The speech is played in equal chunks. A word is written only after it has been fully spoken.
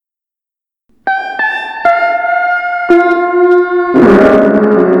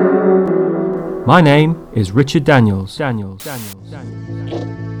My name is Richard Daniels. And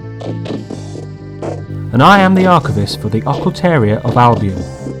I am the archivist for the Occultaria of Albion.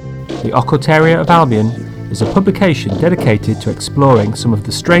 The Occultaria of Albion is a publication dedicated to exploring some of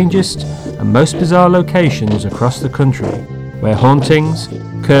the strangest and most bizarre locations across the country, where hauntings,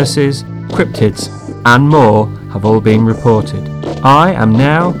 curses, cryptids and more have all been reported. I am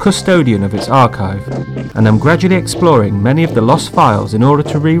now custodian of its archive and am gradually exploring many of the lost files in order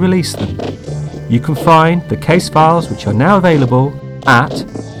to re-release them. You can find the case files which are now available at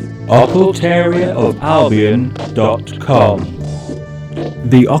occultariaofalbion.com.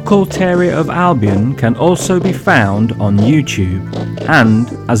 The Occultaria of Albion can also be found on YouTube and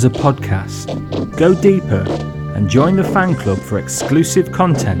as a podcast. Go deeper and join the fan club for exclusive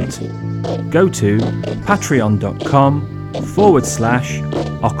content. Go to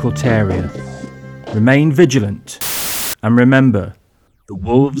patreon.com/occultaria. Remain vigilant and remember, the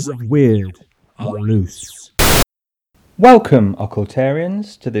wolves of weird are loose. Welcome,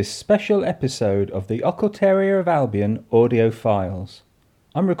 Occultarians, to this special episode of the Occultaria of Albion audio files.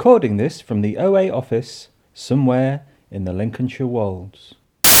 I'm recording this from the OA office somewhere in the Lincolnshire Wolds.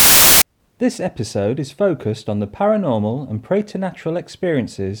 This episode is focused on the paranormal and preternatural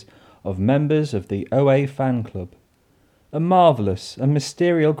experiences of members of the OA fan club, a marvellous and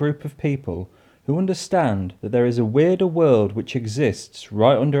mysterious group of people who understand that there is a weirder world which exists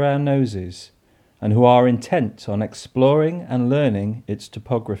right under our noses, and who are intent on exploring and learning its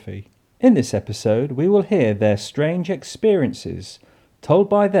topography. In this episode, we will hear their strange experiences told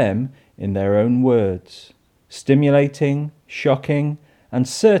by them in their own words, stimulating, shocking, and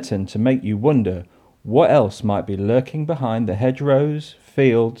certain to make you wonder what else might be lurking behind the hedgerows,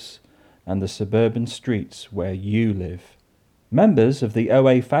 fields, and the suburban streets where you live. Members of the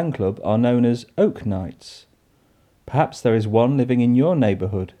OA fan club are known as OAKnights. Perhaps there is one living in your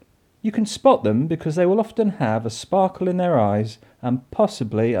neighbourhood. You can spot them because they will often have a sparkle in their eyes and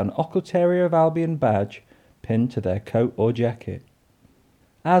possibly an Occultaria of Albion badge pinned to their coat or jacket.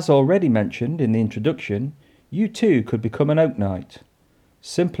 As already mentioned in the introduction, you too could become an OAKnight.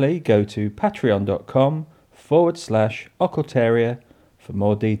 Simply go to patreon.com/occultaria for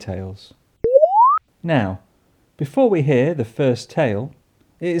more details. Now, before we hear the first tale,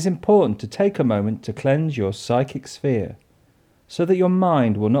 it is important to take a moment to cleanse your psychic sphere, so that your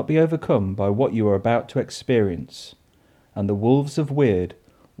mind will not be overcome by what you are about to experience, and the wolves of weird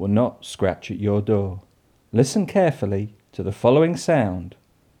will not scratch at your door. Listen carefully to the following sound,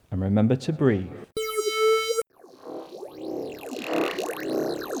 and remember to breathe.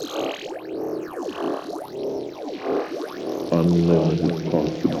 Unlimited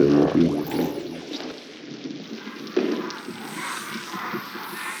possibilities.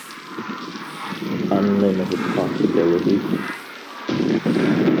 Unlimited possibilities.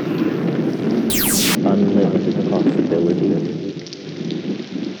 Unlimited possibilities.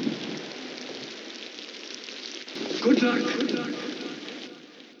 Good luck.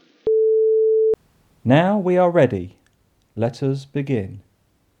 Now we are ready. Let us begin.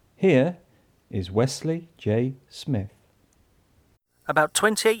 Here is Wesley J. Smith. About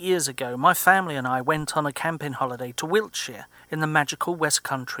 28 years ago, my family and I went on a camping holiday to Wiltshire in the magical West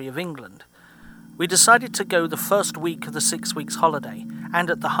Country of England. We decided to go the first week of the 6 weeks holiday and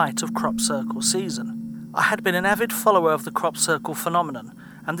at the height of crop circle season. I had been an avid follower of the crop circle phenomenon,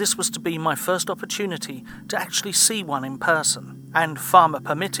 and this was to be my first opportunity to actually see one in person and, farmer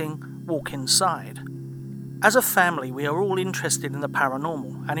permitting, walk inside. As a family, we are all interested in the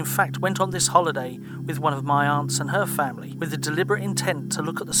paranormal, and in fact went on this holiday with one of my aunts and her family with the deliberate intent to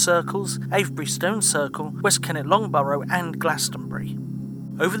look at the circles, Avebury Stone Circle, West Kennet Longborough and Glastonbury.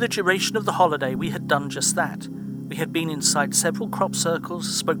 Over the duration of the holiday we had done just that. We had been inside several crop circles,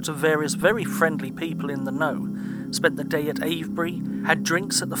 spoke to various very friendly people in the know, spent the day at Avebury, had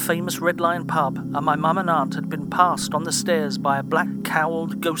drinks at the famous Red Lion pub, and my mum and aunt had been passed on the stairs by a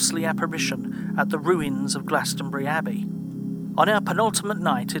black-cowled, ghostly apparition at the ruins of Glastonbury Abbey. On our penultimate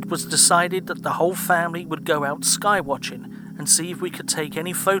night, it was decided that the whole family would go out sky-watching and see if we could take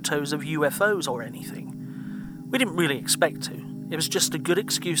any photos of UFOs or anything. We didn't really expect to. It was just a good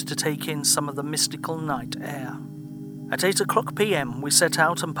excuse to take in some of the mystical night air. At 8 o'clock p.m, we set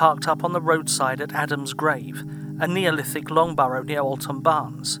out and parked up on the roadside at Adam's Grave, a Neolithic long burrow near Alton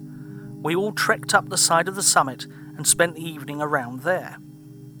Barnes. We all trekked up the side of the summit and spent the evening around there.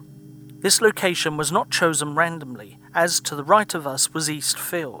 This location was not chosen randomly, as to the right of us was East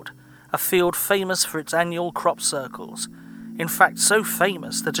Field, a field famous for its annual crop circles. In fact, so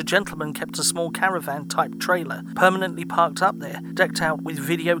famous that a gentleman kept a small caravan-type trailer permanently parked up there, decked out with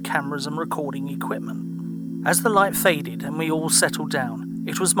video cameras and recording equipment. As the light faded and we all settled down,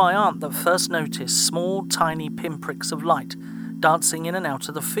 It was my aunt that first noticed small, tiny pinpricks of light dancing in and out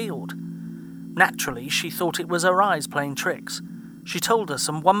of the field. Naturally, she thought it was her eyes playing tricks. She told us,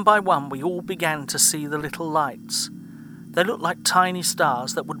 and one by one we all began to see the little lights. They looked like tiny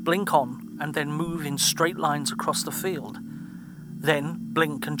stars that would blink on and then move in straight lines across the field. Then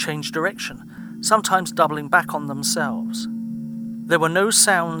blink and change direction, sometimes doubling back on themselves. There were no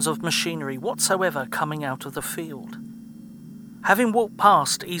sounds of machinery whatsoever coming out of the field. Having walked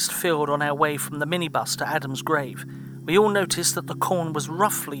past East Field on our way from the minibus to Adam's grave, we all noticed that the corn was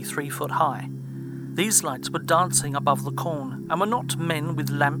roughly 3 foot high. These lights were dancing above the corn and were not men with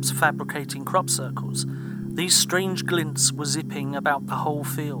lamps fabricating crop circles. These strange glints were zipping about the whole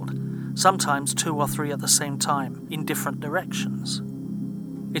field, sometimes 2 or 3 at the same time, in different directions.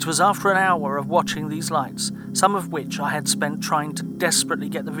 It was after an hour of watching these lights, some of which I had spent trying to desperately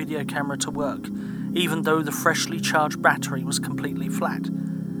get the video camera to work, even though the freshly charged battery was completely flat,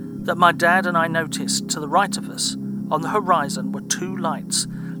 that my dad and I noticed to the right of us, on the horizon, were 2 lights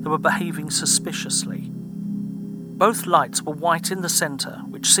that were behaving suspiciously. Both lights were white in the centre,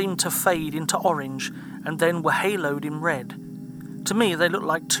 which seemed to fade into orange and then were haloed in red. To me, they looked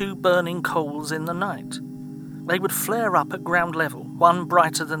like 2 burning coals in the night. They would flare up at ground level, one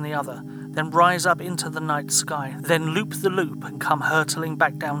brighter than the other, then rise up into the night sky, then loop the loop and come hurtling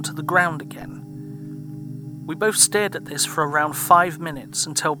back down to the ground again. We both stared at this for around 5 minutes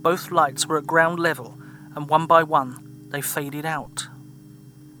until both lights were at ground level, and one by one they faded out.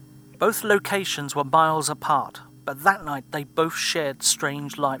 Both locations were miles apart, but that night they both shared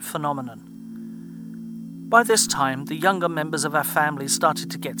strange light phenomenon. By this time, the younger members of our family started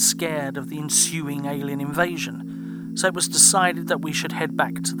to get scared of the ensuing alien invasion, so it was decided that we should head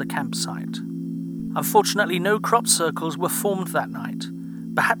back to the campsite. Unfortunately, no crop circles were formed that night.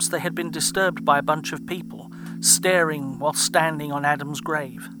 Perhaps they had been disturbed by a bunch of people, staring while standing on Adam's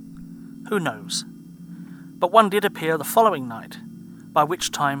grave. Who knows? But one did appear the following night, by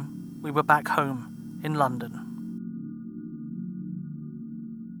which time we were back home in London.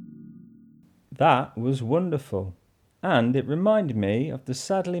 That was wonderful, and it reminded me of the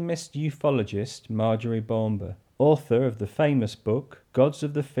sadly missed ufologist Marjorie Baumber, author of the famous book Gods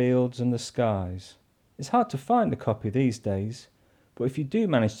of the Fields and the Skies. It's hard to find a copy these days, but if you do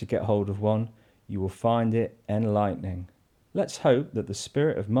manage to get hold of one, you will find it enlightening. Let's hope that the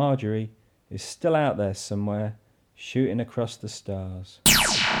spirit of Marjorie is still out there somewhere, shooting across the stars.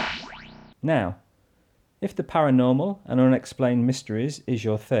 Now, if the paranormal and unexplained mysteries is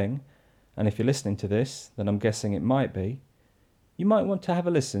your thing, and if you're listening to this, then I'm guessing it might be, you might want to have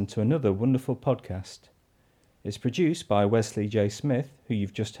a listen to another wonderful podcast. It's produced by Wesley J. Smith, who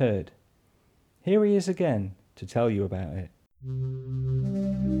you've just heard. Here he is again to tell you about it.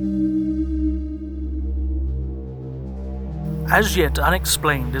 As Yet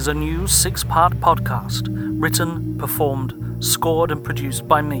Unexplained is a new 6-part podcast, written, performed, scored and produced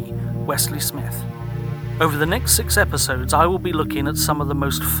by me, Wesley Smith. Over the next 6 episodes, I will be looking at some of the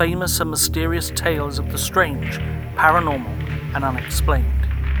most famous and mysterious tales of the strange, paranormal, and unexplained.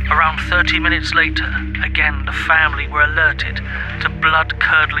 Around 30 minutes later, again the family were alerted to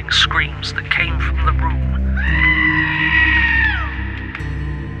blood-curdling screams that came from the room.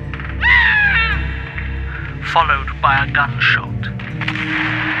 Followed by a gunshot.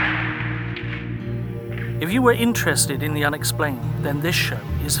 If you were interested in the unexplained, then this show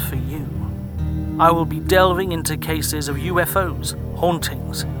is for you. I will be delving into cases of UFOs,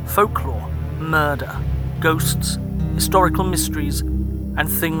 hauntings, folklore, murder, ghosts, historical mysteries, and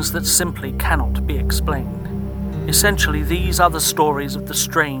things that simply cannot be explained. Essentially, these are the stories of the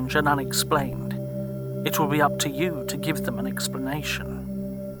strange and unexplained. It will be up to you to give them an explanation.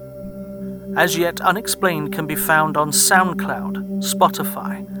 As Yet Unexplained can be found on SoundCloud,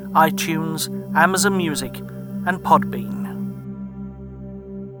 Spotify, iTunes, Amazon Music, and Podbean.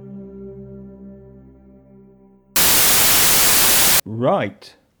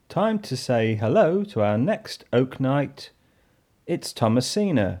 Right, time to say hello to our next OAKnight. It's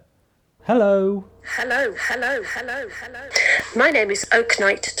Thomasina. Hello. Hello. My name is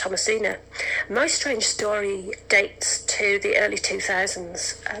OAKnight Thomasina. My strange story dates to the early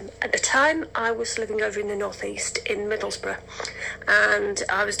 2000s. At the time, I was living over in the northeast in Middlesbrough, and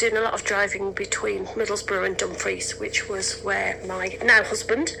I was doing a lot of driving between Middlesbrough and Dumfries, which was where my now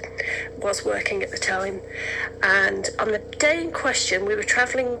husband was working at the time. And on the day in question, we were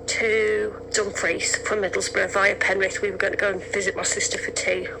travelling to Dumfries from Middlesbrough via Penrith. We were going to go and visit my sister for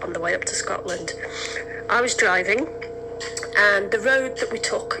tea on the way up to Scotland. I was driving, And the road that we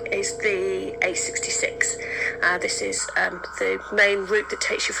took is the A66. This is the main route that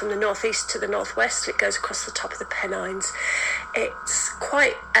takes you from the northeast to the northwest. It goes across the top of the Pennines. It's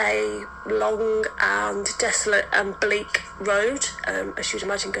quite a long and desolate and bleak road, as you'd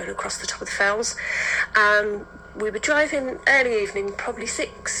imagine, going across the top of the fells. We were driving early evening, probably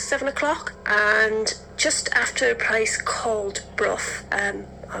 6-7 o'clock, and just after a place called Brough, I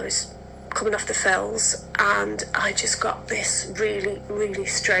was coming off the fells, and I just got this really, really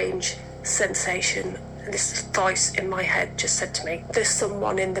strange sensation. This voice in my head just said to me, "There's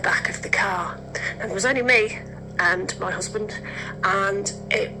someone in the back of the car." And it was only me and my husband, and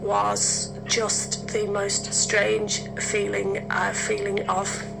it was just the most strange feeling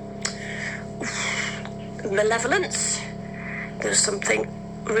of malevolence. There's something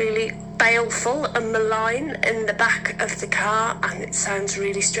really baleful and malign in the back of the car, and it sounds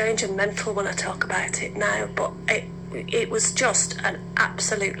really strange and mental when I talk about it now, but it was just an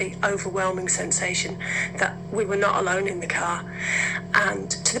absolutely overwhelming sensation that we were not alone in the car, and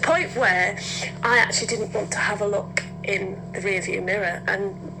to the point where I actually didn't want to have a look in the rearview mirror.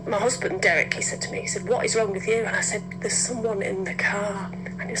 And my husband Derek, he said to me, he said, "What is wrong with you?" And I said, "There's someone in the car."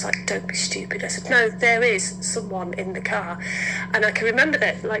 And he was like, "Don't be stupid." I said, "No, there is someone in the car." And I can remember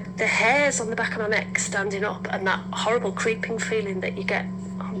that, like, the hairs on the back of my neck standing up, and that horrible creeping feeling that you get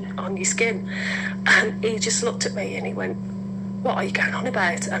on your skin. And he just looked at me and he went, "What are you going on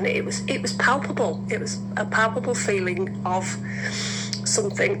about?" And it was palpable. It was a palpable feeling of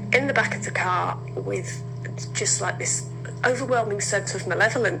something in the back of the car with just like this overwhelming sense of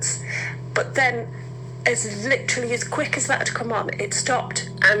malevolence. But then, as literally as quick as that had come on, it stopped.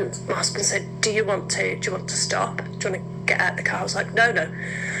 And my husband said, do you want to stop? Do you want to get out of the car?" I was like, no,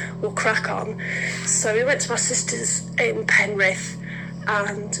 we'll crack on. So we went to my sister's in Penrith,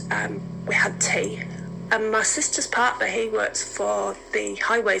 and we had tea. And my sister's partner, he works for the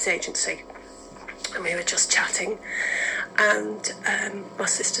Highways Agency, and we were just chatting. And my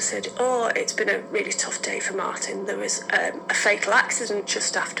sister said, "Oh, it's been a really tough day for Martin. There was a fatal accident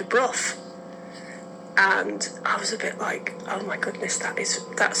just after Brough." And I was a bit like, oh my goodness,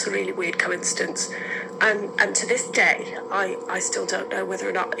 that's a really weird coincidence. And to this day, I still don't know whether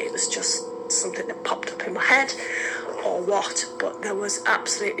or not it was just something that popped up in my head or what, but there was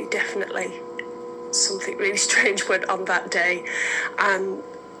absolutely, definitely something really strange went on that day. And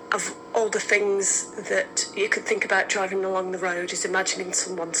of all the things that you could think about driving along the road is imagining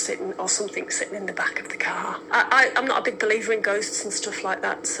someone sitting or something sitting in the back of the car. I'm not a big believer in ghosts and stuff like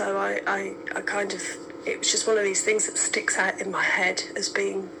that, so I kind of, it was just one of these things that sticks out in my head as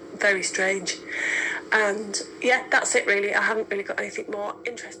being very strange. And yeah, that's it really. I haven't really got anything more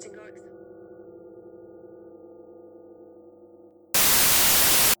interesting or exciting.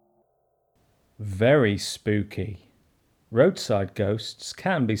 Very spooky. Roadside ghosts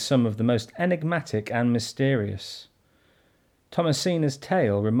can be some of the most enigmatic and mysterious. Thomasina's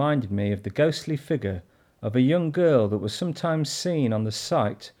tale reminded me of the ghostly figure of a young girl that was sometimes seen on the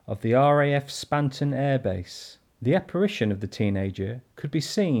site of the RAF Spanton Air Base. The apparition of the teenager could be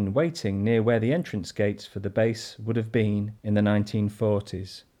seen waiting near where the entrance gates for the base would have been in the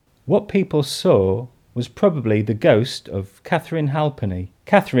 1940s. What people saw was probably the ghost of Catherine Halpenny.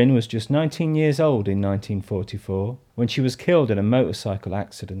 Catherine was just 19 years old in 1944 when she was killed in a motorcycle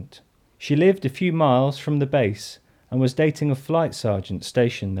accident. She lived a few miles from the base and was dating a flight sergeant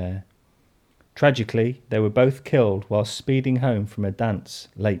stationed there. Tragically, they were both killed while speeding home from a dance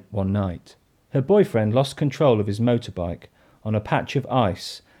late one night. Her boyfriend lost control of his motorbike on a patch of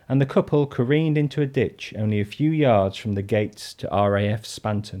ice, and the couple careened into a ditch only a few yards from the gates to RAF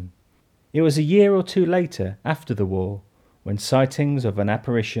Spanton. It was a year or two later, after the war, when sightings of an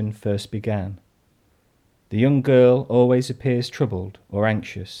apparition first began. The young girl always appears troubled or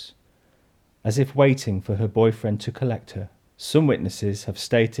anxious, as if waiting for her boyfriend to collect her. Some witnesses have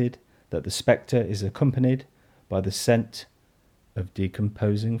stated that the spectre is accompanied by the scent of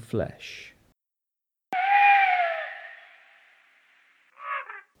decomposing flesh.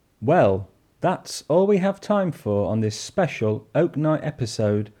 Well, that's all we have time for on this special OAKnight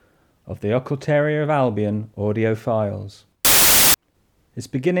episode of the Occultaria of Albion audio files. It's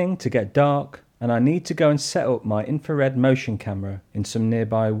beginning to get dark, and I need to go and set up my infrared motion camera in some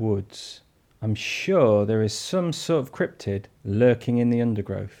nearby woods. I'm sure there is some sort of cryptid lurking in the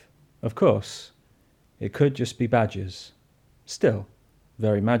undergrowth. Of course, it could just be badgers. Still,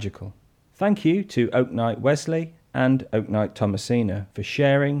 very magical. Thank you to OAKnight Wesley and OAKnight Thomasina for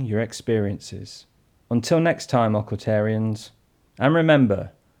sharing your experiences. Until next time, Occultarians, and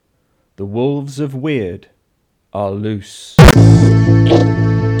remember, the wolves of weird are loose.